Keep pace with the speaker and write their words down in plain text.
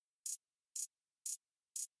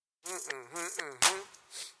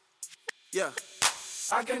Yeah.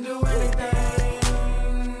 I can do anything.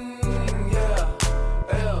 Yeah.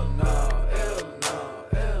 Hell no.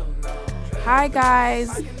 Hi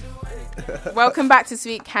guys. Welcome back to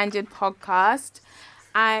Sweet Candid podcast.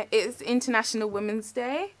 It's International Women's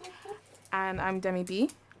Day, and I'm Demi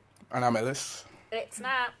B. And I'm Ellis. It's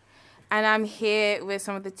Nat. And I'm here with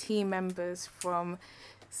some of the team members from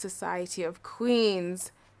Society of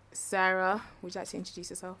Queens. Sarah, would you like to introduce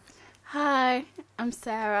yourself? Hi, I'm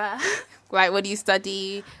Sarah. Like, what do you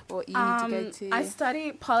study? What uni do you go to? I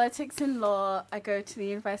study politics and law. I go to the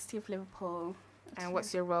University of Liverpool. And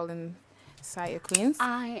what's your role in Society of Queens?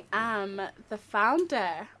 I am the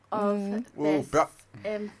founder of this.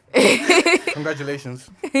 Congratulations.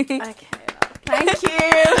 Okay, thank you.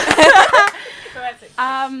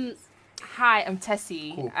 Hi, I'm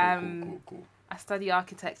Tese. Cool. I study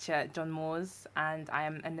architecture at John Moores, and I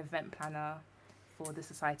am an event planner for the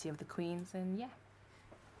Society of the Queens, and yeah.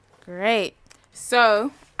 Great.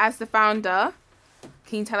 So, as the founder,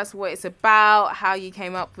 can you tell us what it's about, how you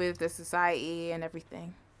came up with the society and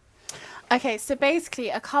everything? Okay, so basically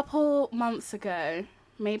a couple months ago,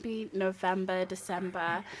 maybe November,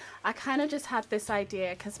 December, I kind of just had this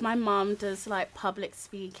idea because my mum does like public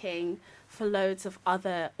speaking for loads of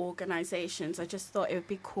other organizations. I just thought it would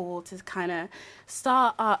be cool to kind of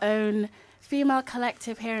start our own female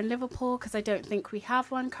collective here in Liverpool because I don't think we have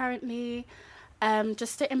one currently.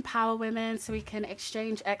 Just to empower women so we can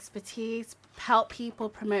exchange expertise, help people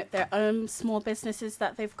promote their own small businesses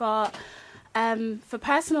that they've got. For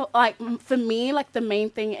personal, like for me, like the main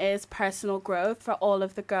thing is personal growth for all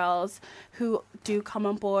of the girls who do come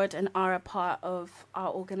on board and are a part of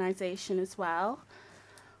our organization as well.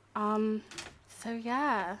 So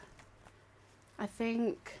yeah, I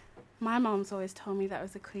think my mom's always told me that I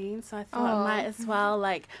was a queen, so I thought I might as well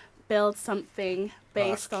like build something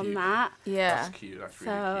based on that. Yeah. That's cute. That's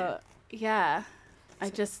really cute. Yeah,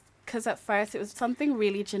 because at first it was something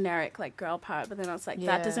really generic like girl power, but then I was like,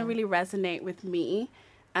 that doesn't really resonate with me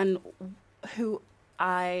and who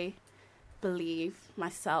I believe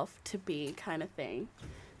myself to be kind of thing.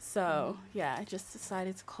 So yeah, I just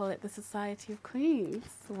decided to call it the Society of Queens.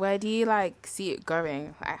 Where do you like see it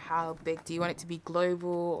going? Like, how big do you want it to be?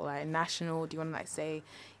 Global or like national? Do you want to like say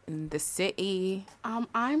in the city?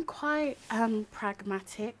 I'm quite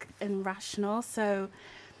pragmatic and rational, so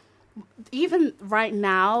even right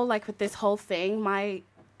now, like with this whole thing, my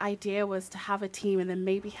idea was to have a team and then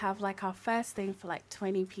maybe have like our first thing for like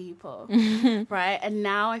 20 people, right? And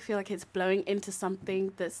now I feel like it's blowing into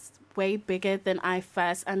something that's way bigger than I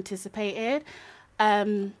first anticipated.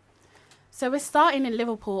 So we're starting in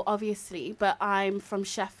Liverpool, obviously, but I'm from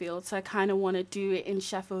Sheffield, so I kind of want to do it in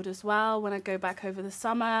Sheffield as well when I go back over the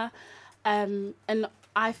summer. And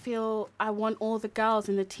I feel I want all the girls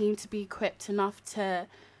in the team to be equipped enough to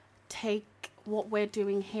take what we're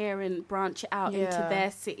doing here and branch it out into their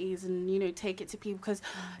cities and, you know, take it to people. Because,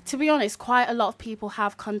 to be honest, quite a lot of people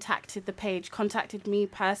have contacted me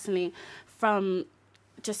personally from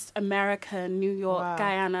just America, New York,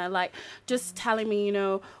 Guyana, like just telling me, you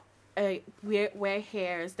know, we're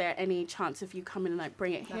here. Is there any chance of you coming and like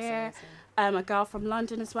bring it here? A girl from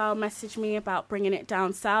London as well messaged me about bringing it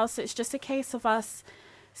down south. So it's just a case of us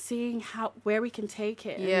seeing where we can take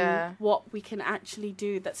it and what we can actually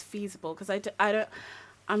do that's feasible. Because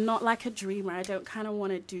I'm not like a dreamer. I don't kind of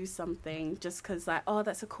want to do something just because like, oh,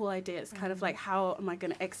 that's a cool idea. It's kind of like, how am I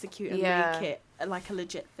going to execute and make it like a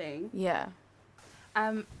legit thing? Yeah.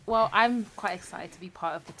 Well, I'm quite excited to be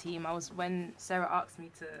part of the team. When Sarah asked me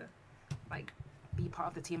to like be part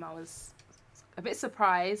of the team, I was a bit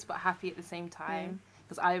surprised but happy at the same time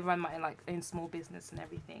because I run my like own small business and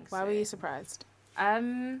everything. Why were you surprised? I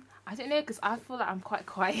don't know, because I feel like I'm quite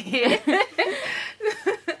quiet.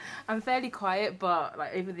 I'm fairly quiet, but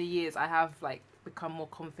like over the years I have like become more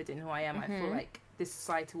confident in who I am. I feel like this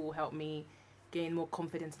society will help me gain more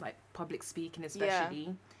confidence in like public speaking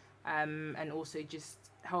especially. And also just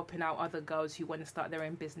helping out other girls who want to start their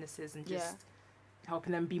own businesses and just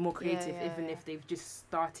helping them be more creative, even if they've just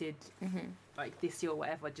started like this year or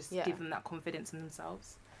whatever, just give them that confidence in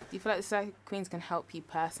themselves. Do you feel like the Society of Queens can help you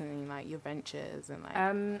personally, like your ventures and like?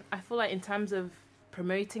 I feel like in terms of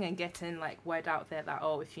promoting and getting like word out there that,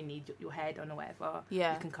 oh, if you need your hair done or whatever, you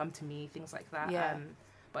can come to me, things like that.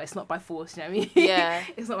 But it's not by force, you know what I mean? Yeah.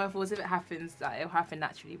 It's not by force. If it happens, it'll happen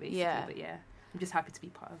naturally, basically. But yeah, I'm just happy to be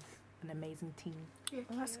part of an amazing team.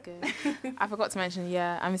 Well, that's good. I forgot to mention,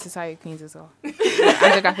 I'm in Society of Queens as well.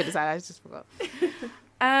 I'm a graphic designer, I just forgot.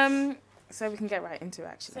 So we can get right into it,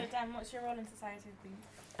 actually. So, Dan, what's your role in Society of Queens?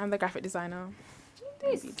 I'm the graphic designer.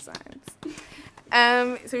 Baby designs.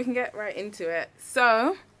 So we can get right into it.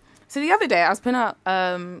 So, So the other day, I was putting up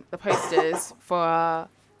the posters for our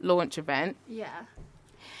launch event. Yeah.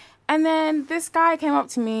 And then this guy came up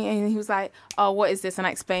to me and he was like, oh, what is this? And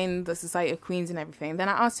I explained the Society of Queens and everything. Then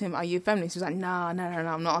I asked him, are you a feminist? He was like, no, I'm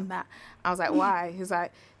not on that. I was like, why? He was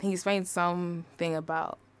like, he explained something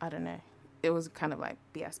about, I don't know. It was kind of like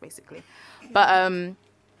BS, basically. But, and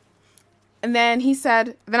then he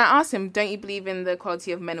said, then I asked him, don't you believe in the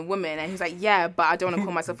equality of men and women? And he was like, yeah, but I don't want to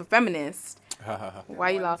call myself a feminist. Why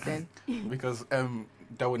are you laughing? Because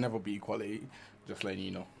there will never be equality. Just letting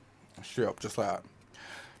you know. Straight up, just like that.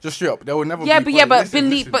 Just straight up, there will never be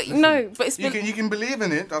equality. Listen. You can believe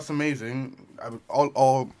in it. That's amazing.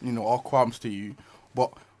 All qualms to you.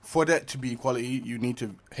 But for that to be equality, you need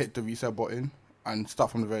to hit the reset button and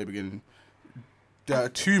start from the very beginning. There are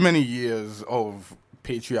too many years of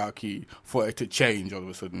patriarchy for it to change all of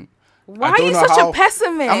a sudden. Why are you such a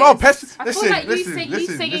pessimist? I'm not a pessimist. I feel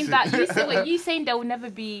like you saying there will never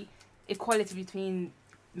be equality between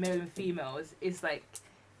male and females is like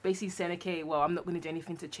basically saying, okay, well, I'm not going to do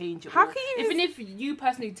anything to change it. How can you... Even if you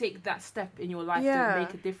personally take that step in your life to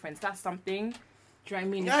make a difference, that's something. Do you know what I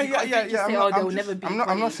mean? I'm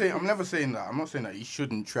never saying that. I'm not saying that you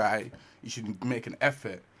shouldn't try. You should make an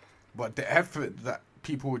effort. But the effort that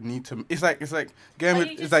people would need to... It's like getting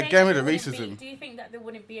rid of racism. Do you think that there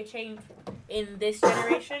wouldn't be a change in this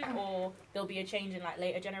generation, or there'll be a change in like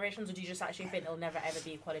later generations, or do you just actually think there'll never ever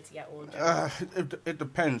be equality at all? It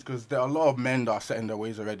depends, because there are a lot of men that are set in their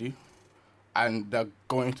ways already, and they're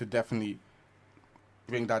going to definitely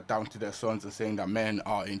bring that down to their sons and saying that men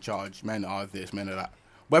are in charge, men are this, men are that.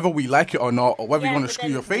 Whether we like it or not, or whether you want to screw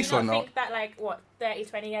your face or not. Do you not think that, like,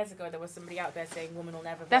 30-20 years ago, there was somebody out there saying women will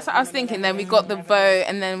never vote? That's what I was thinking. Then we got the vote,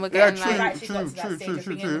 and then we're getting true.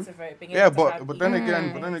 Yeah, but then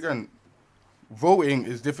again, voting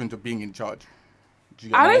is different to being in charge.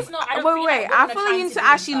 Wait. I feel like you need to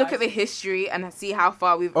actually look at the history and see how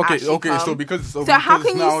far we've actually come. So because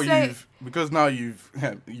now you've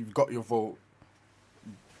got your vote,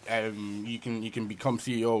 you can become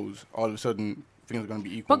CEOs. All of a sudden, things are going to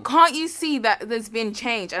be equal. But can't you see that there's been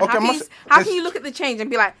change? And how can you look at the change and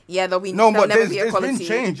be like, yeah, there'll never be equality? There's been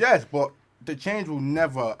change, yes, but the change will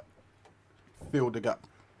never fill the gap.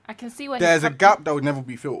 I can see when there's a gap that will never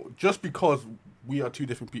be filled just because we are two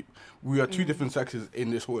different people. We are two different sexes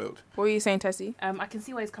in this world. What were you saying, Tese? I can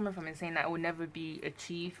see where he's coming from and saying that it will never be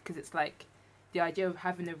achieved, because it's like the idea of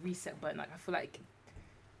having a reset button. Like, I feel like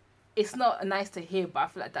it's not nice to hear, but I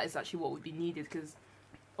feel like that is actually what would be needed, because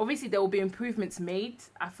obviously there will be improvements made.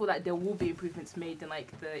 I feel like there will be improvements made in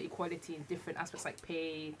like the equality in different aspects like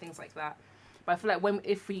pay, things like that. But I feel like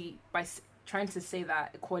by trying to say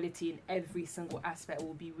that equality in every single aspect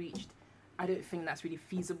will be reached, I don't think that's really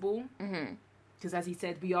feasible. Because as he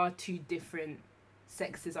said, we are two different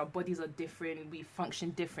sexes. Our bodies are different. We function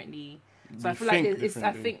differently. So I feel like we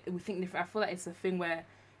think different. I feel like it's a thing where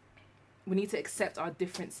we need to accept our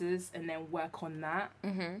differences and then work on that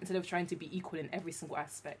instead of trying to be equal in every single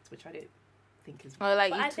aspect, which I don't think is.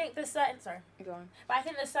 I think there's certain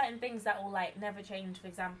things that will like never change. For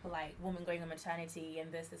example, like women going on maternity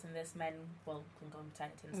and this and this, men can go on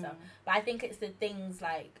maternity and stuff. But I think it's the things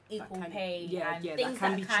like equal pay and things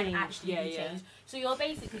that can actually be changed. So you're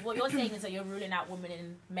basically what you're saying is that you're ruling out women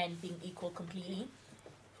and men being equal completely,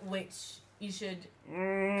 which you should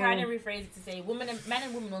kind of rephrase it to say men and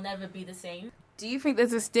women will never be the same. Do you think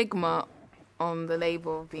there's a stigma on the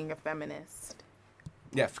label of being a feminist?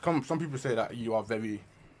 Yes, some people say that you are very,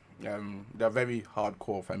 they're very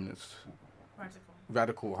hardcore feminists.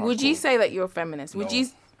 Radical. Hardcore. Would you say that you're a feminist? No. Would you?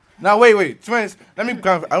 Now wait. To be honest, let me.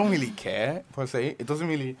 I don't really care per se. It doesn't.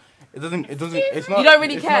 It's not. You don't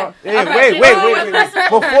really care. Wait.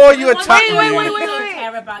 Before you attack me. You don't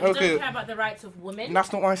care about the rights of women.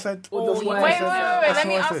 That's not what I said. Wait. Let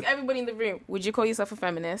me ask everybody in the room. Would you call yourself a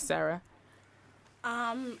feminist, Sarah?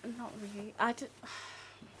 Not really.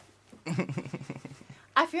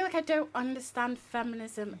 I feel like I don't understand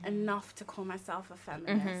feminism enough to call myself a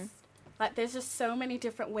feminist. Like, there's just so many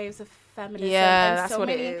different waves of feminism. Yeah, and that's so what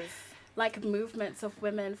many, it is. Like, movements of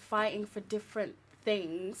women fighting for different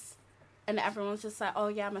things. And everyone's just like, oh,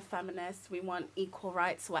 yeah, I'm a feminist. We want equal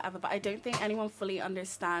rights, whatever. But I don't think anyone fully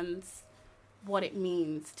understands what it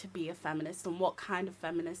means to be a feminist and what kind of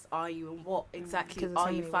feminist are you and what exactly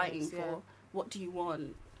are you fighting for. What do you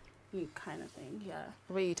want? Kind of thing, yeah.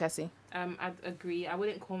 What about you, Tese? I'd agree. I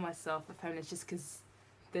wouldn't call myself a feminist just because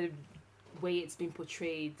the way it's been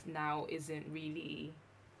portrayed now isn't really,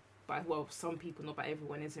 some people, not by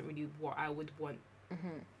everyone, isn't really what I would want.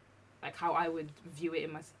 Like how I would view it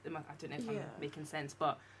in my I don't know if I'm making sense,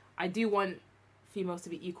 but I do want females to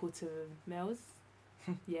be equal to males.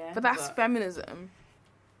 Yeah. But that's feminism.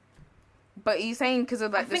 But you're saying because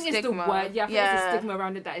of like the stigma? It's the word. Yeah, I think it's the stigma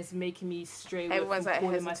around it that is making me stray away from like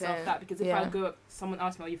calling myself that. Because if I go, someone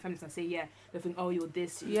asks me, "Are you feminist?" I say, "Yeah." They think, "Oh, you're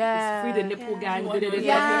this." Yeah. It's through the nipple gang. Like,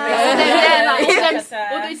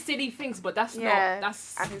 all those silly things. But that's not.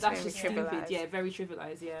 That's just stupid. Yeah, very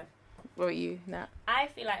trivialized. Yeah. What are you, Nat? I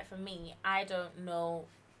feel like for me, I don't know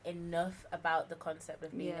enough about the concept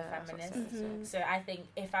of being a feminist. So I think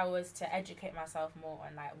if I was to educate myself more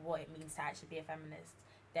on like what it means to actually be a feminist,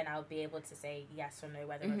 then I'll be able to say yes or no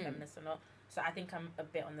whether I'm a feminist or not. So I think I'm a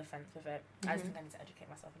bit on the fence with it. I just think I need to educate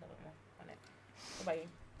myself a little bit more on it. What about you?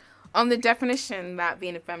 On the definition that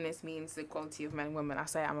being a feminist means the equality of men and women, I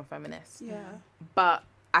say I'm a feminist. Yeah. But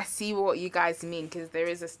I see what you guys mean because there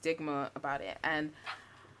is a stigma about it, and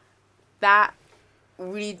that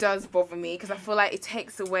really does bother me because I feel like it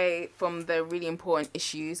takes away from the really important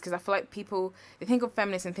issues. Because I feel like people, they think of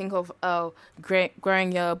feminists and think of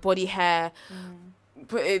growing your body hair,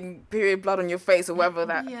 putting period blood on your face or whatever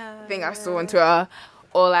that thing I saw on Twitter,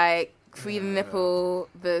 or like free the nipple,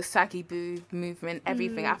 the saggy boob movement,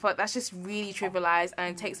 everything. I feel like that's just really trivialized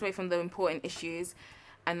and it takes away from the important issues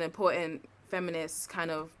and the important feminist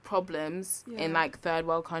kind of problems in like third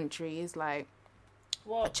world countries, like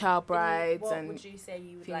child brides. What and would you say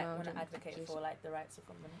you would like want to advocate for, like the rights of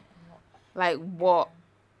women? And what, like what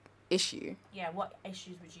issue? Yeah, what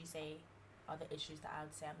issues would you say are the issues that I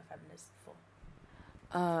would say I'm a feminist for?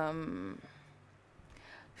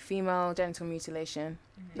 Female genital mutilation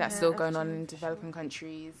that's still going on in developing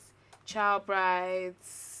countries, child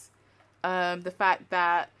brides, the fact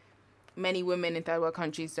that many women in third world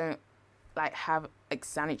countries don't like have like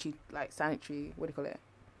sanitary what do you call it?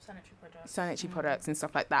 Sanitary products and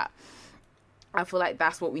stuff like that. I feel like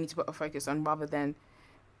that's what we need to put a focus on rather than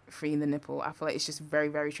freeing the nipple. I feel like it's just very,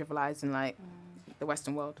 very trivialized in like the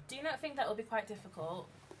Western world. Do you not think that will be quite difficult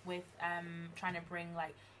with trying to bring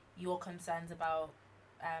like your concerns about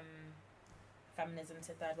feminism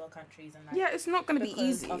to third world countries and like it's not going to be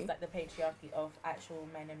easy of like the patriarchy of actual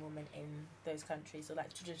men and women in those countries? So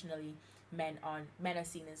like traditionally men are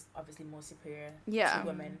seen as obviously more superior to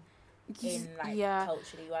women in like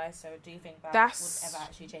culturally wise. So do you think that would ever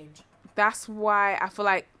actually change? That's why I feel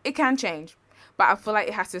like it can change, but I feel like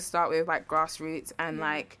it has to start with like grassroots and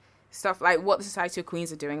like stuff like what the Society of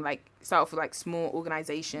Queens are doing, like start off with like small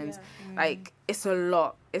organizations. Like it's a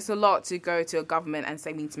lot to go to a government and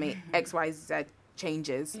say we need to make XYZ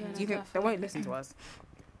changes. Do you think they won't listen to us?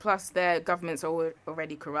 Plus their governments are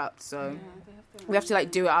already corrupt, so we have to like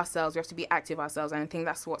do it ourselves. We have to be active ourselves, and I think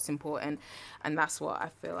that's what's important, and that's what I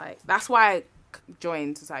feel like. That's why I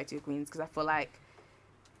joined Society of Queens, because I feel like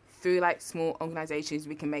through like small organizations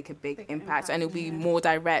we can make a big impact, and it'll be more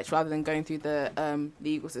direct rather than going through the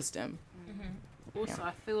legal system. Also,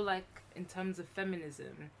 I feel like in terms of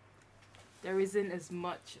feminism, there isn't as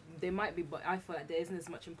much. There might be, but I feel like there isn't as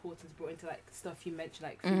much importance brought into like stuff you mentioned,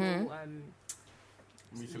 like female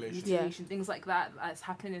mutilation, things like that that's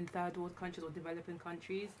happening in third world countries or developing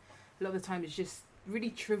countries. A lot of the time it's just really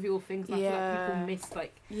trivial things. And I feel like people miss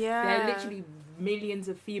there are literally millions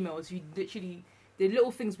of females who literally, the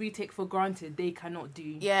little things we take for granted they cannot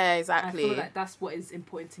do. Exactly. I feel like that's what is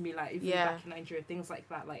important to me, like even back in Nigeria, things like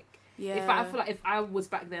that, like I feel like if I was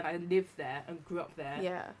back then, I lived there and grew up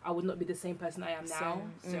there, I would not be the same person I am now.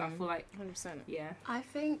 So I feel like 100%. I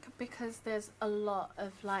think because there's a lot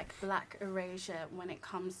of like black erasure when it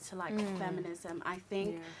comes to like feminism. I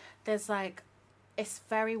think there's like, it's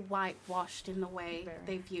very whitewashed in the way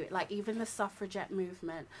they view it. Like even the suffragette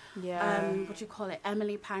movement. What do you call it?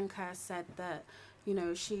 Emily Pankhurst said that, you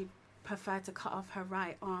know, she'd prefer to cut off her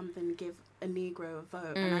right arm than give a Negro a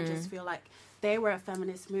vote. And I just feel like they were a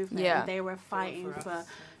feminist movement and they were fighting for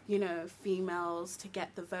you know, females to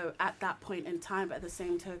get the vote at that point in time, but at the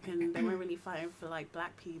same token they weren't really fighting for like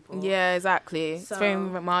black people. Exactly. So, it's very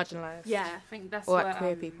marginalized. I think that's or like where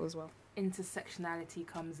queer people as well. Intersectionality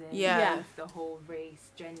comes in. With the whole race,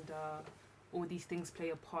 gender, all these things play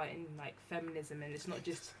a part in like feminism, and it's not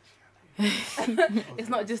just it's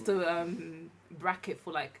not just a bracket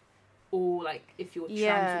for like, or like if you're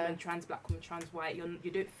trans woman, trans black woman, trans white,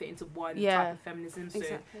 you don't fit into one type of feminism, so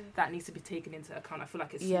that needs to be taken into account. I feel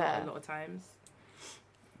like it's not a lot of times.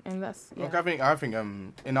 And that's Look, I think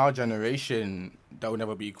in our generation there will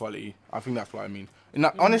never be equality. I think that's what I mean.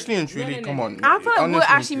 Honestly and truly, come on. I feel like we're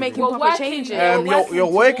actually making proper changes. You're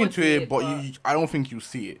working to it, but I don't think you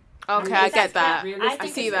see it. Okay, I get that. I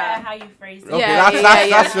see that. How you phrase it. Okay,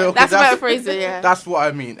 that's better phrasing. That's what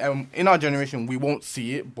I mean. In our generation, we won't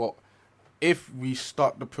see it, but if you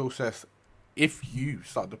start the process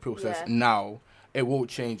now, it will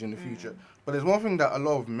change in the future. But there's one thing that a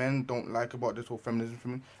lot of men don't like about this whole feminism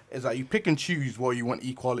thing is that you pick and choose where you want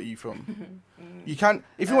equality from. You can't.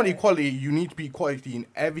 If you want equality, you need to be equality in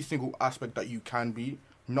every single aspect that you can be,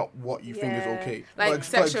 not what you think is okay. Like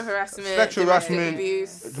sexual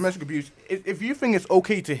harassment, domestic abuse. If you think it's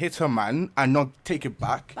okay to hit a man and not take it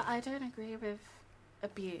back, but I don't agree with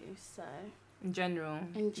abuse. So in general,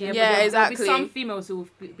 yeah, exactly. There'll be some females who will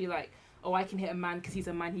be like, oh, I can hit a man because he's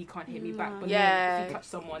a man, he can't hit me back. But if you touch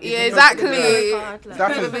someone, exactly.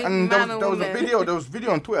 And there was a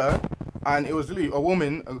video on Twitter, and it was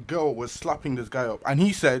literally a girl was slapping this guy up, and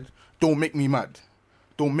he said, "Don't make me mad,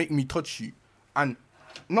 don't make me touch you." And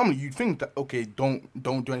normally you'd think that, okay, don't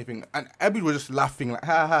do anything, and everybody was just laughing like,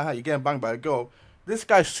 ha ha ha, you're getting banged by a girl. This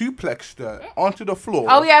guy suplexed her onto the floor.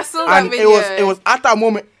 Oh yeah, I saw that video. And it was at that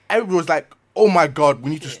moment everybody was like, oh my god,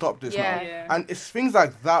 we need to stop this now. Yeah. And it's things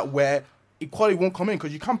like that where equality won't come in,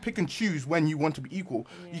 because you can't pick and choose when you want to be equal.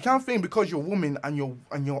 You can't think because you're a woman and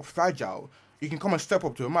you're fragile, you can come and step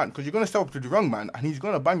up to a man, because you're gonna step up to the wrong man and he's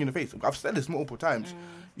gonna bang you in the face. I've said this multiple times.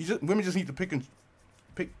 Women just need to pick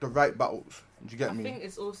the right battles. Do you get me? I think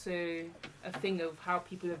it's also a thing of how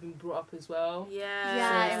people have been brought up as well.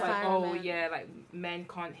 Yeah. So it's like, oh yeah, like men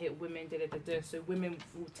can't hit women, so women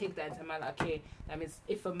will take that into mind, like, okay, that means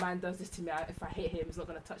if a man does this to me, if I hit him, he's not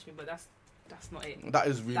gonna touch me. But that's not it. That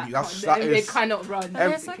is really they cannot run.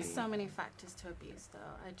 There's like so many factors to abuse,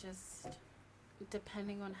 though.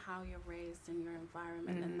 Depending on how you're raised in your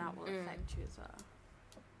environment, and that will affect you as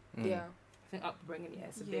well. Yeah. I think upbringing,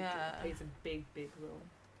 plays a big role.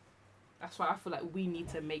 That's why I feel like we need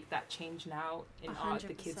to make that change now in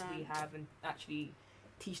the kids we have, and actually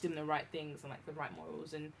teach them the right things and like the right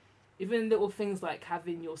morals, and even little things like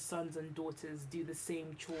having your sons and daughters do the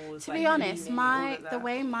same chores. To be honest, the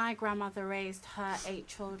way my grandmother raised her 8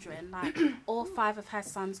 children, like all 5 of her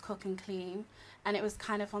sons cook and clean, and it was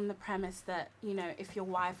kind of on the premise that, you know, if your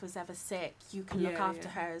wife was ever sick, you can look after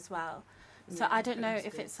her as well. So I don't know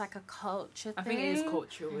if it's like a culture thing. I think it is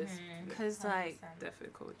cultural. Because like definitely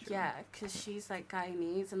cultural. Yeah, because she's like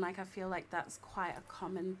Guyanese, and like I feel like that's quite a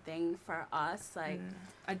common thing for us. Like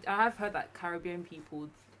I have heard that Caribbean people,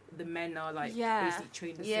 the men are like basically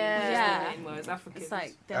trained the same way as women, whereas Africans, it's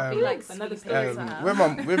like they'll be like another story.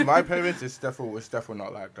 With my parents, it's definitely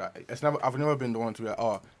not like that. I've never been the one to be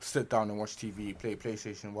like, sit down and watch TV, play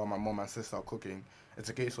PlayStation while my mom and sister are cooking. It's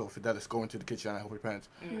a case of let's go into the kitchen and help your parents.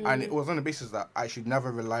 And it was on the basis that I should never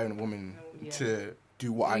rely on a woman to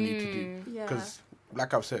do what I need to do. Because,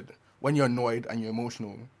 like I've said, when you're annoyed and you're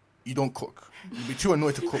emotional, you don't cook. You'll be too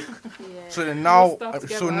annoyed to cook. So then now,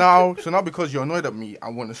 because you're annoyed at me, I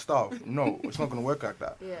want to starve. No, it's not going to work like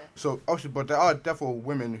that. So obviously, but there are definitely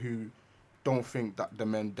women who don't think that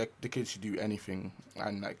the kids should do anything,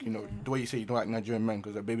 and like, you know, the way you say you don't like Nigerian men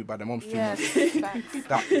because they're baby by their moms too much.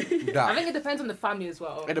 That I think it depends on the family as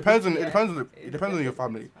well. It depends on your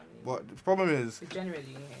family. But the problem is,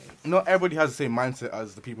 generally, not everybody has the same mindset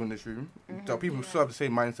as the people in this room. So people still have the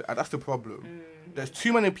same mindset, and that's the problem. There's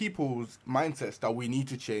too many people's mindsets that we need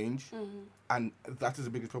to change, and that is the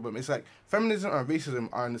biggest problem. It's like feminism and racism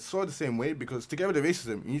are sort of the same way, because to get rid of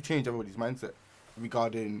racism, you need to change everybody's mindset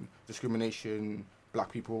regarding discrimination,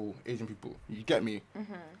 black people, Asian people. You get me?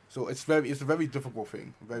 So it's a very difficult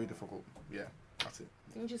thing. Very difficult. Yeah, that's it.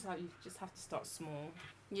 I think you just have to start small.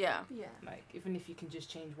 Yeah. Like, even if you can just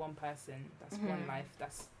change one person, that's one life.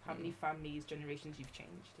 That's how many families, generations you've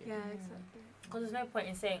changed. Yeah, exactly. Because there's no point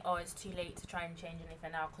in saying, oh, it's too late to try and change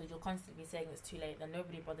anything now, because you'll constantly be saying it's too late, then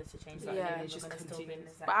nobody bothers to change that. Yeah, it's just continues.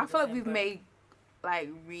 But I feel like we've made like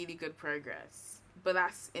really good progress. But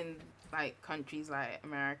that's in like countries like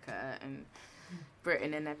America and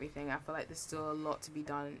Britain and everything. I feel like there's still a lot to be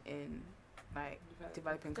done in like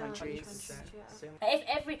developing countries. I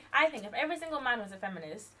think if every single man was a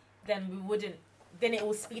feminist, then we wouldn't. Then it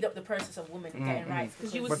will speed up the process of women getting rights,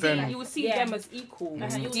 because you will see them as equal.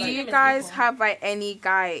 Do you guys have like any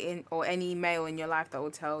guy or any male in your life that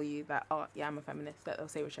will tell you that, oh yeah, I'm a feminist, that they'll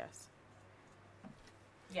say with chest?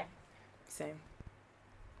 Yeah. Same.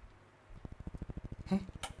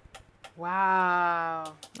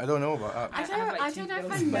 Wow. I don't know about that. I don't know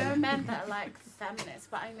if I know men that are like feminists,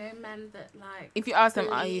 but I know men that like. If you ask them,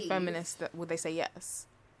 are you feminist, would they say yes?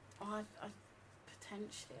 Oh, I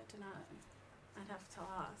potentially, I don't know. I'd have to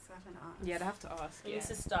ask. I haven't asked. Yeah, I'd have to ask. You need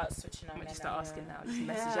to start switching on. Just start asking now. Just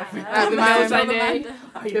message everyone.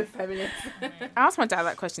 Are you a feminist? I asked my dad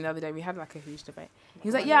that question the other day. We had like a huge debate. He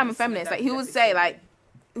was like, "Yeah, I'm a feminist." Like he would say it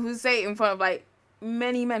in front of like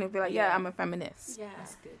many men. Would be like, "Yeah, I'm a feminist." Yeah,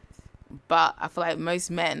 that's good. But I feel like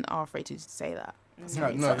most men are afraid to say that.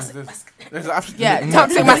 No, there's absolutely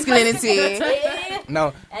toxic masculinity.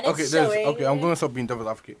 No, okay. I'm gonna stop being devil's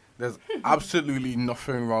advocate. There's absolutely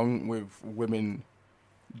nothing wrong with women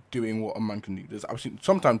doing what a man can do. There's absolutely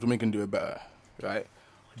sometimes women can do it better, right?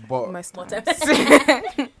 But Most times.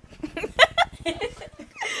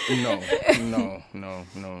 No.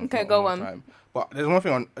 Okay, go on. Time. But there's one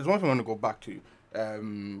thing I want to go back to.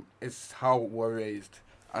 It's how we're raised,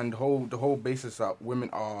 and the whole basis that women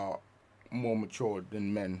are more mature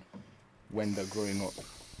than men when they're growing up.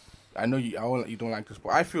 I know you don't like this,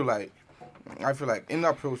 but I feel like in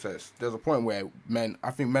that process, there's a point where men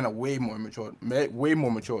are way more mature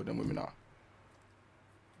than women are.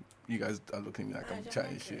 You guys are looking at me like I'm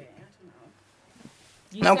chatting shit.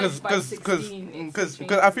 No, because I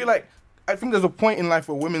think there's a point in life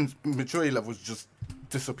where women's maturity levels just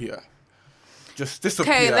disappear.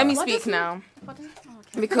 Okay, let me speak now.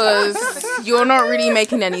 Because you're not really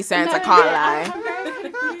making any sense, I can't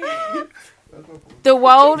lie. The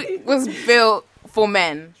world was built for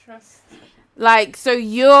men. Like, so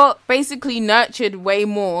you're basically nurtured way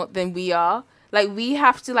more than we are. Like, we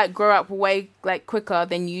have to, like, grow up way, like, quicker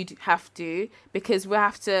than you'd have to because we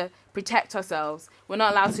have to protect ourselves. We're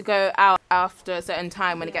not allowed to go out after a certain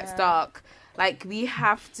time when it gets dark. Like, we're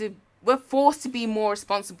forced to be more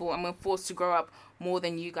responsible and we're forced to grow up more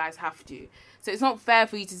than you guys have to. So it's not fair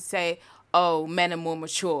for you to say, oh, men are more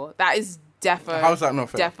mature. That is How's that not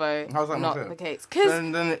fair? How's that not fair? The case.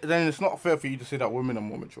 Then it's not fair for you to say that women are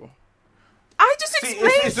more mature. I just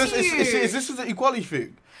explained to you. This is the equality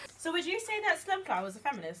thing. So would you say that Slumflower was a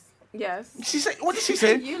feminist? Yes. She said. What did she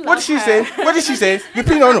say? What did she say?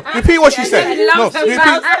 Repeat what she said. No, repeat.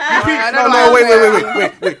 No,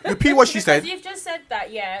 wait. Repeat what she said. You've just said that,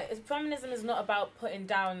 feminism is not about putting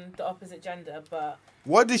down the opposite gender, but...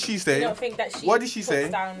 What did she say? You don't think that she What did she say?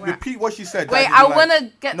 Repeat what she said. Wait, I want to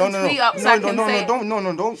get the tweet up so I can say... Don't.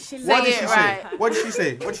 What did she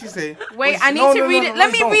say? What did she say? Wait, I need to read it.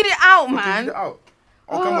 Let me read it out, man. Read it out.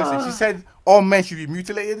 She said all men should be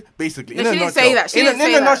mutilated, basically. No, she didn't say that. In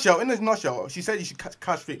a nutshell, she said you should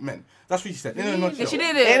catch fake men. That's what she said. In a nutshell. She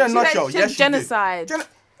did it. In a nutshell, yes, she did. Genocide. Genocide?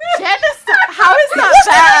 How is that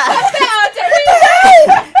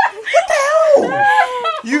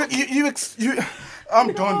You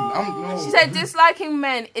I'm done. No. She said disliking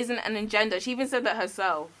men isn't an agenda. She even said that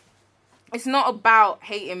herself. It's not about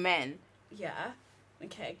hating men. Yeah.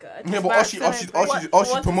 Okay, good. Yeah, but all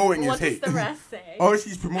she's promoting is hate. What does the rest say? All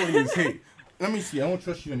she's promoting is hate. Let me see. I won't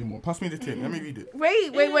trust you anymore. Pass me the thing. Let me read it.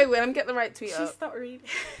 Wait. Let me get the right tweet up. She's not reading.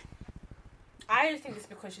 I think it's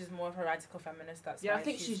because she's more of a radical feminist. That's why I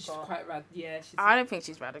think she's quite radical. Yeah, I don't think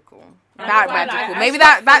she's radical. That radical. Maybe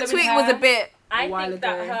that tweet was a bit. I think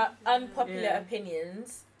that her unpopular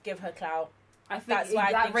opinions give her clout. I think that's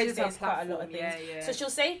why I think she says quite a lot of things. Yeah. So she'll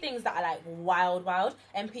say things that are like wild,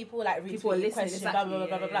 and people like retweet, question, blah, blah,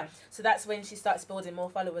 blah, blah, blah. So that's when she starts building more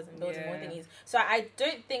followers and building more thingies. So I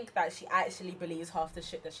don't think that she actually believes half the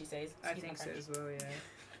shit that she says. I think so as well, yeah.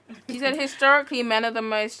 She said, historically, men are the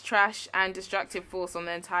most trash and destructive force on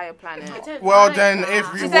the entire planet. Well, then,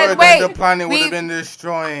 if we were, then the planet would have been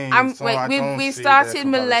destroying. We've started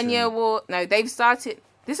millennia war. No, they've started.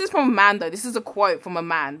 This is from a man, though. This is a quote from a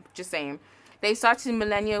man. Just saying. They started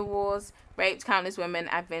millennia wars, raped countless women,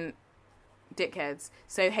 and been dickheads.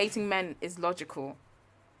 So hating men is logical.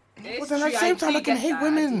 But then at the same time, I can hate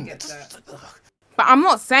women. But I'm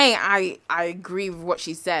not saying I agree with what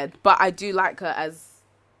she said, but I do like her as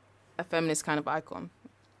a feminist kind of icon.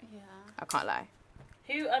 Yeah. I can't lie.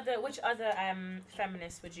 Which other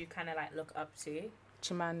feminists would you kind of like look up to?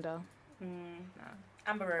 Chimamanda. No.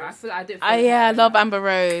 Amber Rose. I love Amber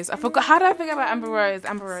Rose. I forgot. How did I forget about Amber Rose?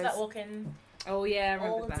 Slut walking. Oh yeah, I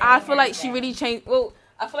remember that. I feel like she really changed. Well,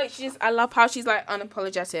 I feel like I love how she's like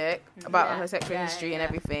unapologetic about her sexual history and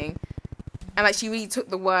everything, and like she really took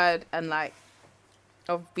the word and like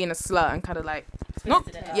of being a slut and kind of like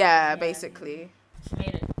basically.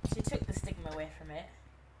 She took the stigma away from it.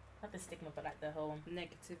 Not the stigma, but like the whole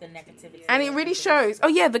negativity. And it really shows. Oh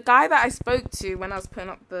yeah, the guy that I spoke to when I was putting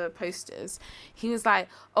up the posters, he was like,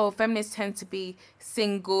 "Oh, feminists tend to be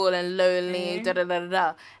single and lonely, da da da da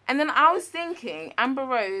da." And then I was thinking, Amber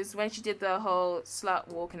Rose, when she did the whole slut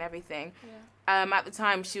walk and everything, at the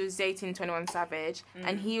time she was dating 21 Savage,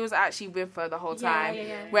 and he was actually with her the whole time,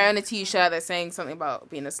 wearing a t-shirt that's saying something about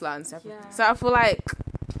being a slut and stuff. Yeah. So I feel like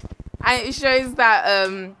it shows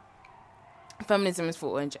that feminism is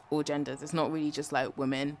for all genders. It's not really just like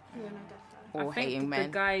women or hating men. The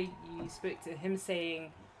guy you spoke to, him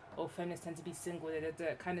saying or feminists tend to be single,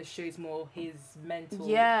 it kind of shows more his mental,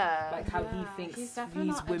 like how he thinks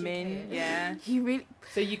these women. Yeah, he really.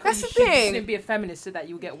 So you shouldn't be a feminist so that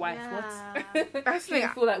you'll get wifed. Yeah. What? That's the thing. I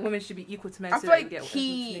feel like women should be equal to men. I so feel that like you get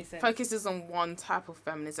he focuses on one type of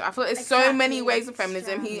feminism. I feel like there's Exactly. so many ways of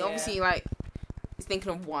feminism. He Yeah. obviously like is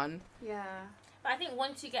thinking of one. Yeah. But I think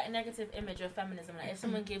once you get a negative image of feminism, like if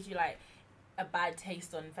someone gives you like a bad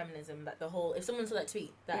taste on feminism, like the whole, if someone saw that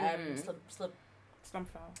tweet that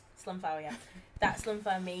Slumfowl, yeah, that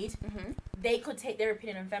Slumfowl made, they could take their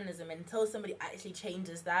opinion on feminism and until somebody actually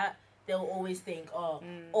changes that, they'll always think,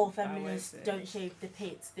 all feminists don't shave the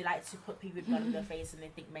pits. They like to put people with blood on their face and they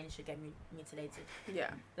think men should get mutilated. Yeah.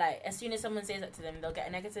 Like, as soon as someone says that to them, they'll get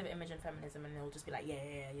a negative image on feminism and they'll just be like, yeah,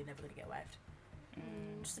 you're never going to get wifed.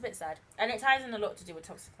 Just a bit sad. And it ties in a lot to do with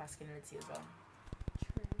toxic masculinity as well.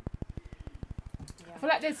 I feel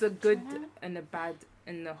like there's a good and a bad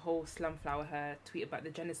in the whole Slumflower her tweet about the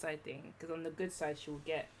genocide thing, because on the good side she'll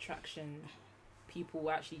get traction, people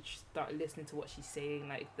will actually start listening to what she's saying,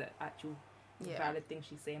 like the actual valid thing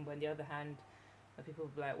she's saying, but on the other hand people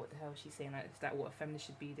will be like, what the hell is she saying, like is that what a feminist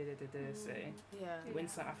should be, so you win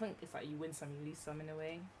some. I think it's like you win some you lose some in a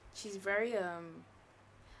way. She's very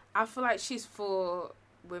I feel like she's for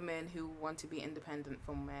women who want to be independent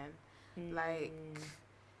from men. Like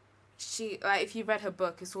she, like if you read her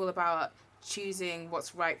book, it's all about choosing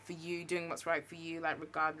what's right for you, doing what's right for you, like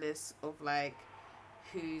regardless of like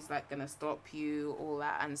who's like gonna stop you, all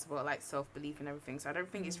that, and it's about like self-belief and everything. So I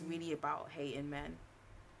don't think it's really about hating men.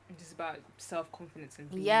 It's just about self-confidence and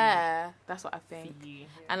being that's what I think. you.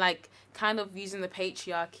 And like kind of using the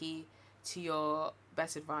patriarchy to your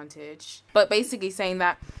best advantage, but basically saying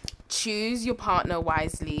that choose your partner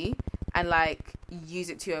wisely and like use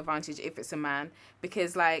it to your advantage if it's a man,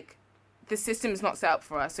 because like the system is not set up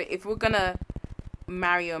for us. So if we're gonna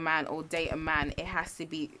marry a man or date a man, it has to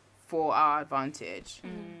be for our advantage.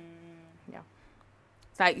 Yeah,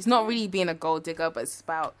 it's like it's not really being a gold digger, but it's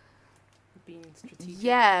about being strategic.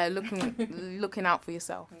 Yeah, looking out for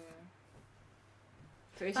yourself.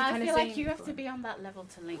 So but I feel like you have to be on that level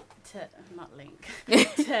to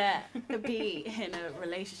be in a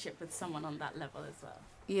relationship with someone on that level as well.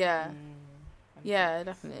 Yeah, yeah,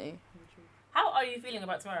 definitely. How are you feeling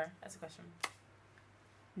about tomorrow? That's a question.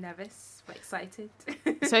 Nervous but excited.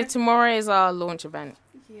 So tomorrow is our launch event.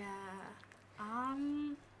 Yeah.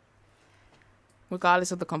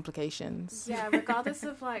 Regardless of the complications. Yeah, regardless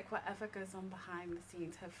of like whatever goes on behind the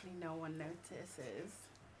scenes, hopefully no one notices.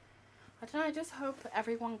 I don't know, I just hope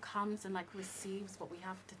everyone comes and like receives what we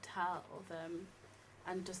have to tell them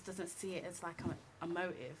and just doesn't see it as like a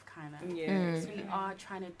motive kind of. Yeah. Because we are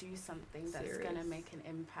trying to do something that's going to make an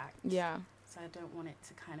impact. Yeah. So I don't want it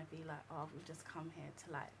to kind of be like, oh, we just come here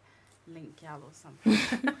to like link gal or something.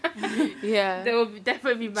 Yeah. There will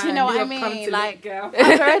definitely be Do you know what I mean? Like, I've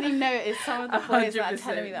already noticed some of the boys that are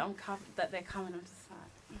telling me that that they're coming. I'm just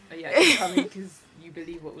like, yeah, you're coming because you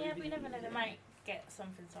believe what we believe. Yeah, we never know. They might get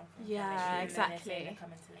something. Yeah, exactly. They're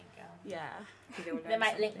coming to link girl. Yeah. They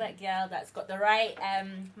might link that girl that's got the right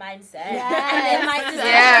mindset. Yeah. And they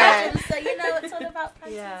might just so you know it's all about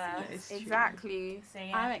practice. Yeah, exactly. So,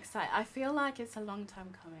 yeah. I'm excited. I feel like it's a long time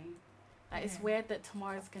coming. Like it's weird that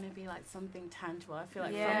tomorrow's gonna be like something tangible. I feel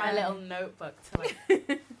like from my little notebook to like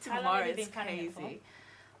tomorrow is crazy.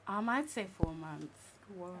 I'd say 4 months.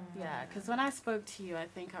 Wow. Yeah, because when I spoke to you, I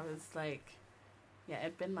think I was like,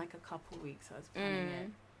 it'd been like a couple weeks. I was planning it,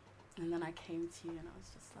 and then I came to you, and I was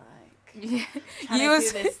just like, trying to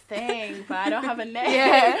do this thing, but I don't have a name.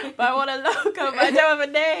 Yeah. But I want a logo, but I don't have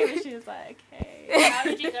a name. And she was like, okay. How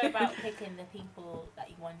did you go about picking the people that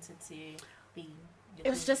you wanted to be? It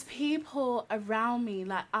was just people around me.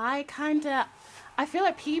 Like I feel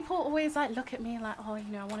like people always like look at me like, oh,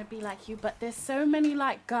 you know, I want to be like you. But there's so many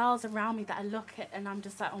like girls around me that I look at and I'm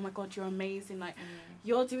just like, oh my God, you're amazing. Like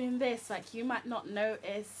you're doing this. Like you might not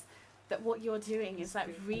notice that what you're doing is like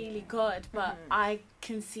really good, but I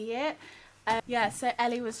can see it. So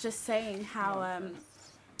Ellie was just saying how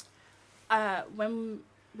when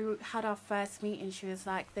we had our first meeting, she was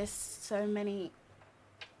like, there's so many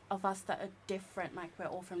of us that are different, like we're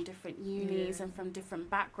all from different unis and from different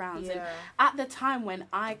backgrounds. And at the time when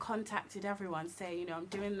I contacted everyone saying, you know, I'm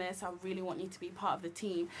doing this, I really want you to be part of the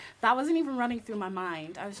team, that wasn't even running through my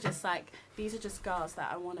mind. I was just like, these are just girls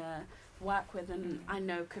that I want to work with and I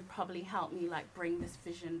know could probably help me like bring this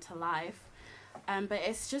vision to life. But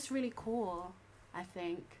it's just really cool, I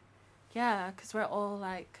think. Yeah, because we're all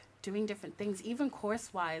like doing different things, even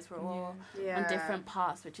course-wise, we're all on different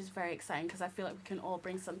paths, which is very exciting because I feel like we can all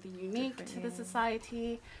bring something unique to the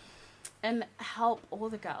society and help all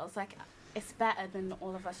the girls. Like, it's better than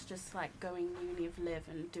all of us just like going uni of live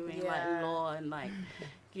and doing like law and like,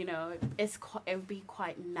 you know, it would be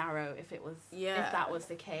quite narrow if that was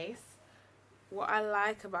the case. What I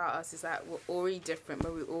like about us is that we're already different,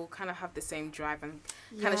 but we all kind of have the same drive and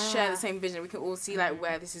kind of share the same vision. We can all see like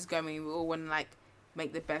where this is going. We all want to like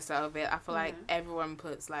make the best out of it. I feel like everyone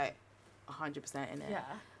puts like 100% in it. Yeah.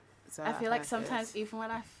 So I feel like sometimes even when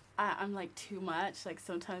I'm like too much, like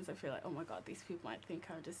sometimes I feel like, oh my God, these people might think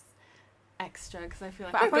I'm just extra, because I feel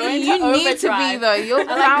like you need to be though. You're the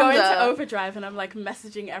founder. I go into overdrive and I'm like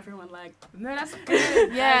messaging everyone like, no, that's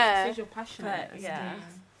good. Yeah. It's your passion. Yeah.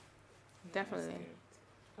 Definitely.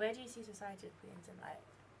 Where do you see Society of Queens in like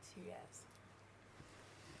 2 years?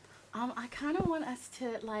 I kind of want us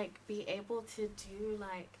to like be able to do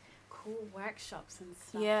like cool workshops and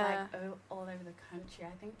stuff like all over the country.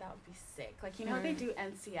 I think that would be sick. Like, you know, they do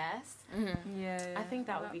NCS. Mm-hmm. Yeah. I think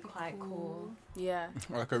that would be quite cool. Yeah.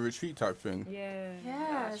 Like a retreat type thing. Yeah,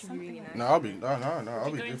 that should be really nice. No, I'll be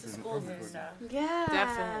different. To schools and stuff. Yeah,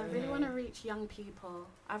 definitely. I really want to reach young people.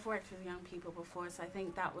 I've worked with young people before, so I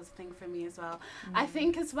think that was a thing for me as well. I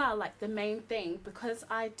think as well, like the main thing, because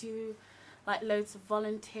I do like loads of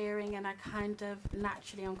volunteering and I kind of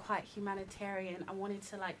naturally I'm quite humanitarian, I wanted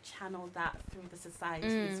to like channel that through the society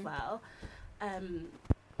as well.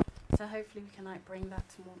 So hopefully we can like bring that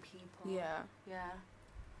to more people. Yeah.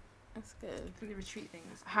 That's good. The retreat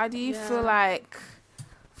things. How do you feel like,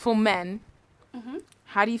 for men,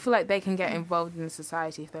 how do you feel like they can get involved in the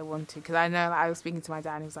society if they want to? Because I know, like, I was speaking to my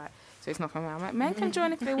dad and he was like, so it's not for me. I'm like, men can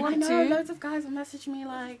join if they want to. I know, loads of guys have messaged me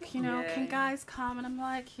like, you know, can guys come? And I'm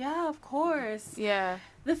like, yeah, of course. Yeah.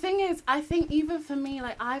 The thing is, I think even for me,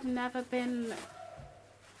 like, I've never been,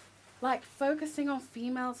 like, focusing on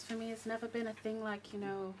females for me has never been a thing like, you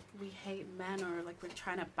know, we hate men or like we're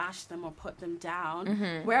trying to bash them or put them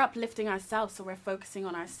down. We're uplifting ourselves, so we're focusing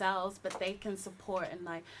on ourselves, but they can support and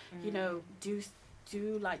like, you know, do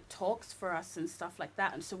like talks for us and stuff like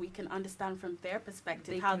that, and so we can understand from their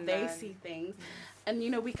perspective how they see things, and you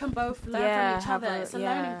know, we can both learn from each other. It's a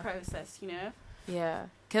learning process, you know. Yeah,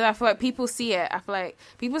 because I feel like people see it. I feel like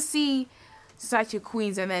people see Society of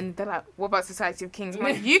Queens and then they're like, what about Society of Kings? I'm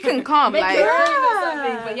like, you can come, like,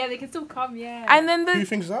 but yeah, they can still come, And then who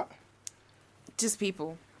thinks that? Just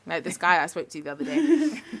people like this guy I spoke to the other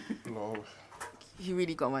day. Lord. He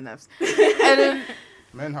really got my nerves. And then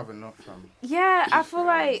men have enough, fam. Yeah, I feel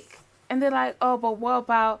like, and they're like, oh, but what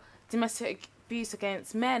about domestic abuse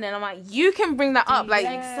against men? And I'm like, you can bring that up, like,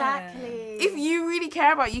 exactly. If you really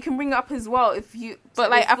care about it, you can bring it up as well. If you,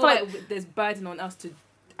 but like, I feel like there's burden on us to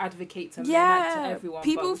advocate to men, like, to everyone.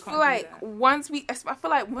 People feel like once we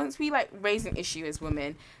like raise an issue as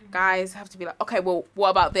women, guys have to be like, okay, well, what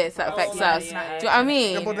about this that affects us? Do you know what I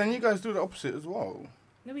mean? Yeah, but then you guys do the opposite as well.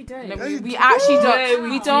 No, we don't. No, we actually don't.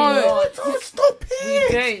 We don't. Stop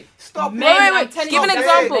it. We don't. Stop. Wait. Give an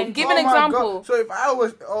example. Give an example. God. So if I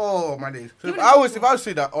was, my days. So if I was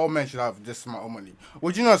say that all men should have this amount of money,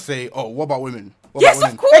 would you not say, oh, what about women? Yes,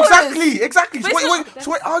 of course. Exactly. So what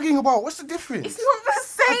we're arguing about? What's the difference? It's not the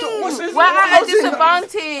same. We're at a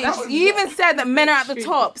disadvantage. You even said that men are at the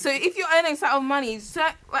top. So if you're earning a lot of money,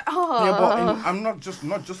 Yeah, but I'm not just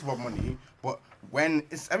about money, but when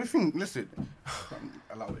it's everything. Listen.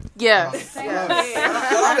 Allow it. Yeah.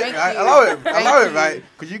 Allow it, right?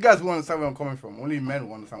 Because you guys will understand where I'm coming from. Only men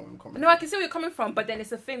will understand where I'm coming from. No, I can see where you're coming from, but then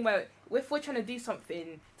it's a thing where if we're trying to do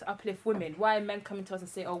something to uplift women, why are men coming to us and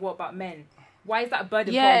saying, oh, what about men? Why is that a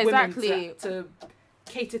burden for women to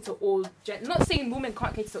cater to all not saying women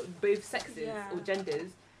can't cater to both sexes or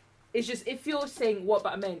genders. It's just, if you're saying, what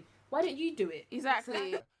about men? Why don't you do it?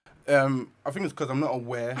 Exactly. I think it's because I'm not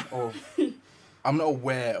aware of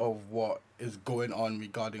what is going on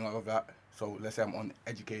regarding all of that. So let's say I'm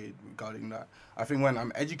uneducated regarding that. I think when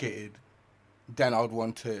I'm educated, then I would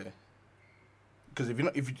want to. Because if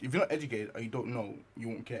you're not educated or you don't know, you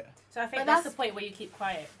won't care. So I think that's the point where you keep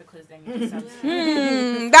quiet, because then you just have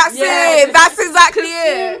that's it. That's exactly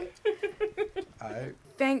it. Alright.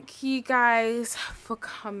 Thank you guys for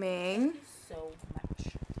coming. so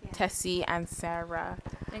much. Tessie and Sarah.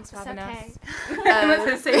 Thanks for having us.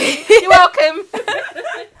 You're welcome.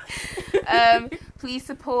 Please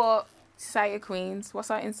support Society of Queens.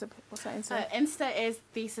 What's our Insta? Insta is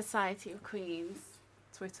the Society of Queens.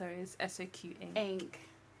 Twitter is SOQ Inc.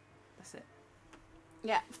 That's it.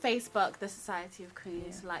 Yeah, Facebook, the Society of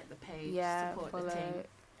Queens. Like the page. Support the team.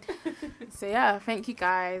 So yeah, thank you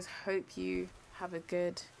guys. Hope you have a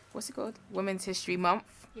good, what's it called? Women's History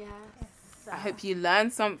Month. Yes. I hope you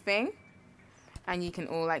learned something. And you can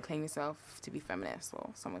all like claim yourself to be feminist, or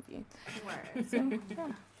some of you. Word. So, yeah.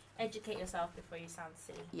 Educate yourself before you sound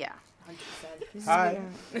silly. Yeah. 100%. Hi.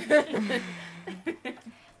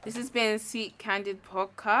 This has been Sweet Candid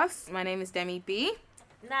Podcast. My name is Demi B.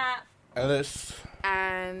 Nah. Ellis.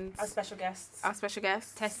 And Our special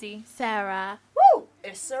guests. Tese. Sarah. Woo!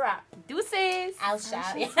 It's a wrap. Deuces. I'll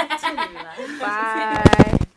shout. Bye.